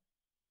of time.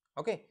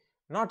 Okay,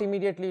 not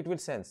immediately it will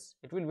sense,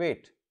 it will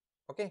wait.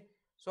 Okay,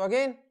 so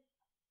again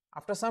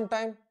after some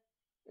time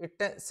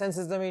it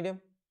senses the medium.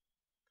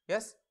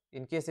 Yes,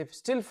 in case if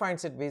still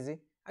finds it busy,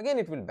 again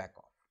it will back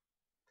off.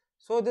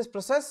 So this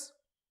process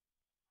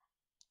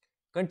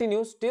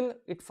continues till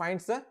it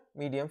finds the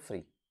medium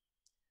free.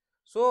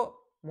 So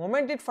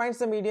moment it finds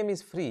the medium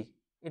is free,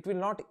 it will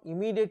not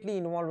immediately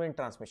involve in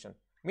transmission.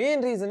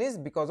 Main reason is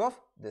because of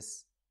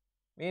this.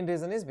 Main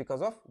reason is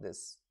because of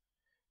this.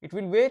 It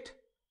will wait,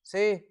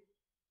 say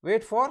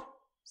wait for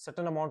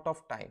certain amount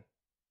of time.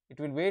 It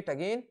will wait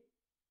again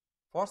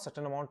for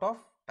certain amount of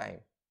time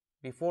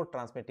before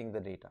transmitting the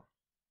data.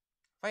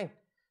 Fine.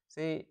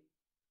 Say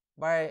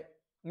by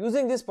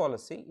using this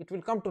policy, it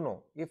will come to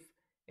know if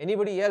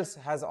anybody else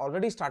has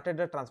already started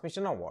the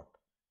transmission or what.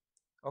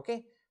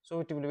 Okay.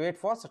 So it will wait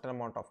for certain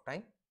amount of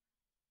time.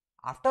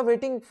 After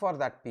waiting for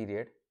that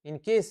period, in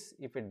case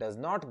if it does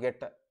not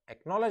get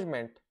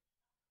acknowledgement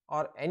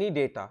or any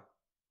data,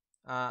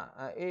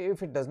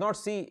 if it does not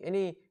see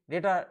any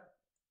data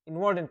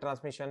involved in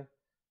transmission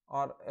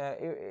or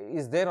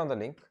is there on the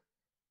link,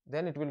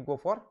 then it will go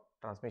for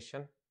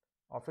transmission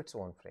of its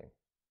own frame.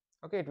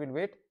 Okay, it will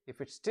wait. If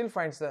it still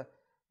finds the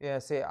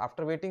say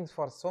after waiting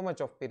for so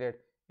much of period,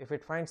 if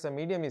it finds the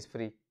medium is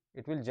free,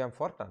 it will jump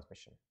for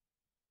transmission.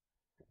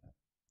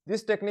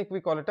 This technique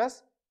we call it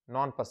as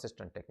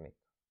non-persistent technique.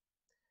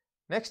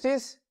 Next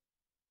is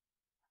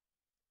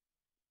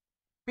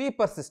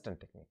p-persistent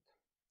technique.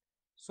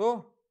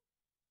 So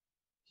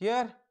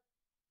here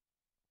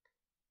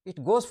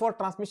it goes for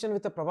transmission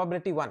with a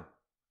probability 1,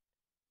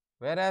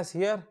 whereas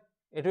here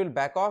it will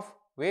back off,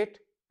 wait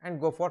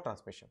and go for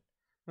transmission.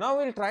 Now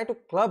we will try to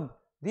club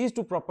these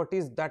two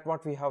properties that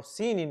what we have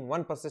seen in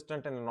one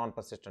persistent and a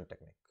non-persistent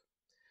technique.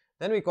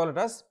 Then we call it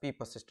as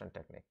p-persistent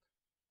technique.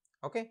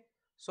 Okay.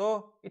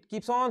 So it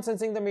keeps on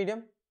sensing the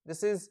medium.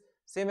 This is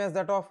same as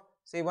that of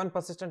say one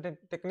persistent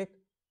technique,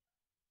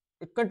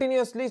 it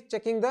continuously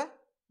checking the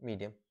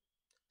medium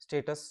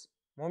status.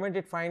 Moment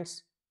it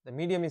finds the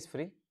medium is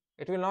free,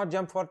 it will not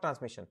jump for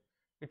transmission,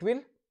 it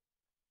will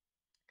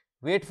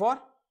wait for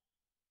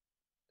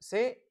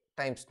say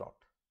time slot.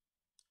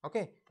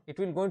 Okay, it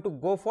will going to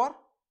go for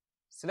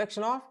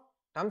selection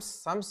of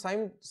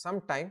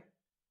some time,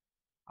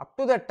 up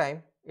to that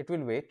time it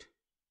will wait,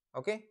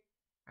 okay,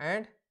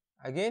 and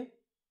again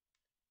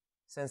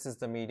senses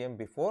the medium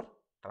before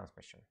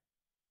transmission.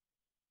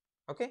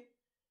 Okay,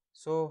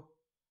 so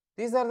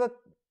these are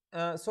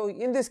the so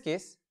in this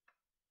case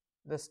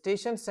the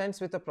station sends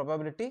with a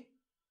probability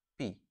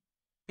p.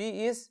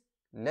 P is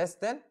less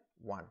than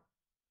 1.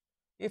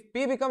 If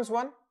p becomes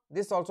 1,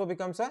 this also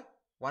becomes a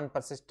one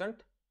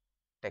persistent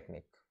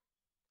technique.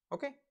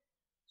 Okay,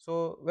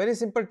 so very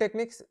simple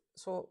techniques.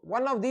 So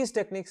one of these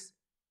techniques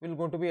will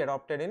going to be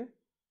adopted in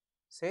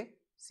say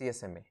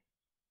CSMA.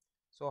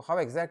 So how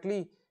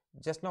exactly,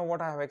 just now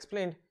what I have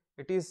explained,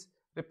 it is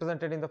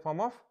represented in the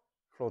form of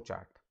flow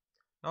chart.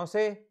 Now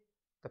say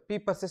the p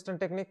persistent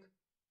technique,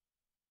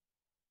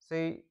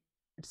 say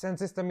it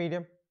senses the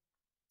medium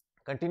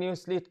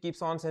continuously, it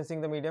keeps on sensing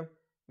the medium,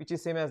 which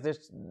is same as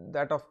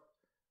that of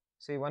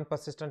say one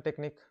persistent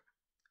technique.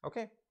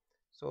 Okay,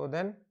 so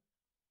then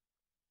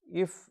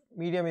if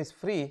medium is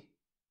free,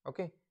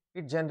 okay,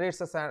 it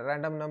generates a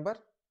random number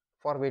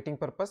for waiting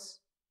purpose.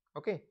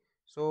 Okay,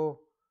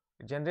 so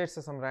it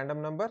generates some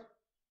random number,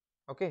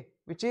 okay,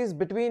 which is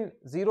between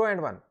 0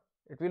 and 1,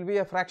 it will be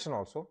a fraction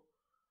also.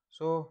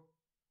 So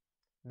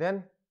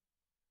then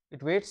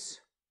it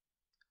waits,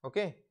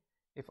 okay,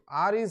 if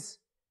r is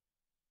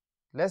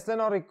less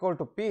than or equal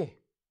to p,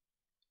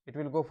 it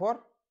will go for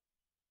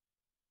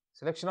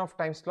selection of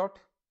time slot,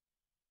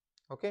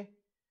 okay,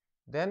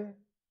 then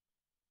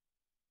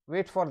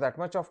wait for that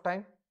much of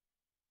time,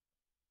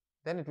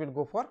 then it will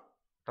go for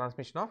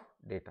transmission of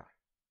data.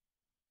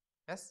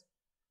 Yes,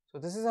 so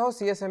this is how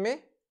CSMA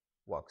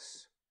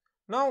works.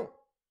 Now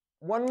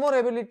one more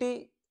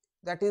ability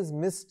that is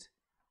missed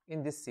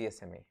in this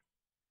CSMA,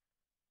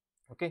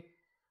 okay,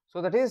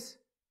 so that is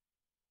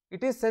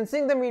it is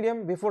sensing the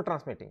medium before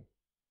transmitting,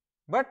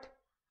 but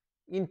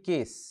in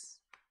case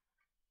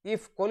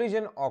if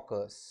collision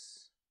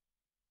occurs,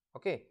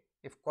 okay,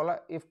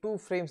 if two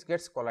frames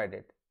gets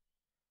collided,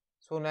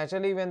 so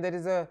naturally when there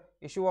is a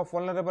issue of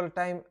vulnerable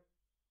time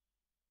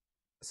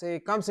say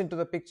comes into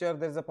the picture,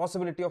 there is a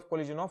possibility of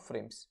collision of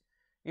frames.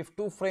 If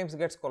two frames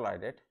gets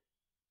collided,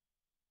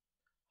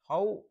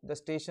 how the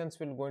stations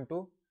will going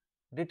to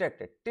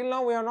detect it? Till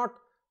now we have not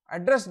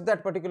addressed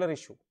that particular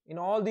issue. In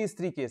all these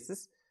three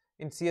cases,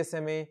 in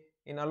CSMA,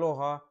 in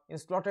Aloha, in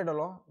slotted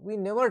Aloha, we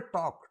never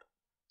talked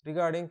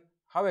regarding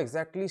how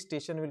exactly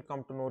station will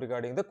come to know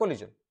regarding the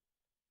collision.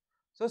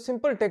 So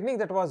simple technique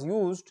that was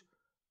used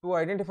to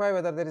identify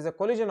whether there is a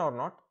collision or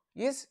not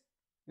is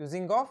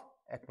using of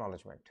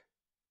acknowledgement.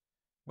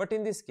 But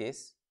in this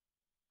case,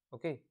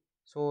 okay,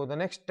 so the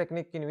next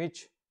technique in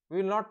which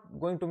we will not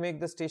going to make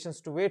the stations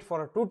to wait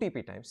for a 2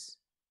 TP times,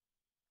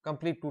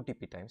 complete 2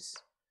 TP times.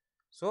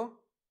 So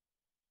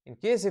in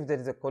case if there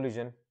is a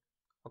collision,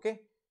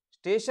 okay,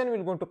 station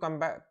will going to come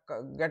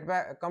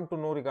to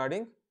know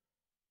regarding,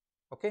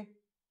 okay,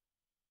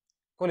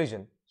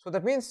 collision. So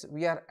that means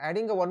we are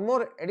adding a one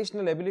more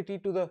additional ability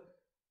to the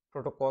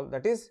protocol,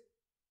 that is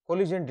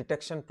collision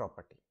detection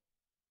property.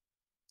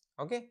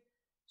 Okay,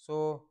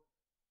 so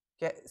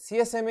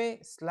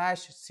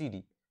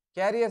CSMA/CD,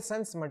 carrier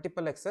sense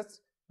multiple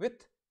access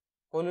with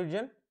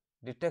collision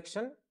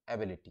detection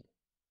ability.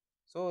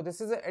 So this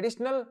is an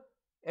additional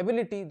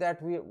ability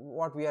that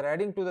what we are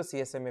adding to the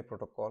CSMA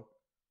protocol,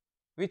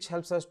 which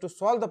helps us to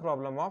solve the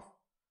problem of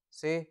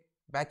say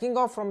backing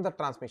off from the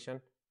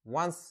transmission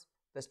once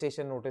the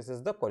station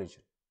notices the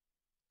collision.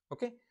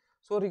 Okay,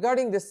 so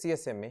regarding this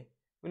CSMA,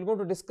 we will going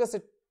to discuss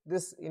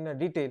this in a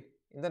detail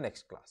in the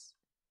next class.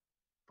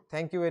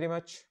 Thank you very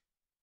much.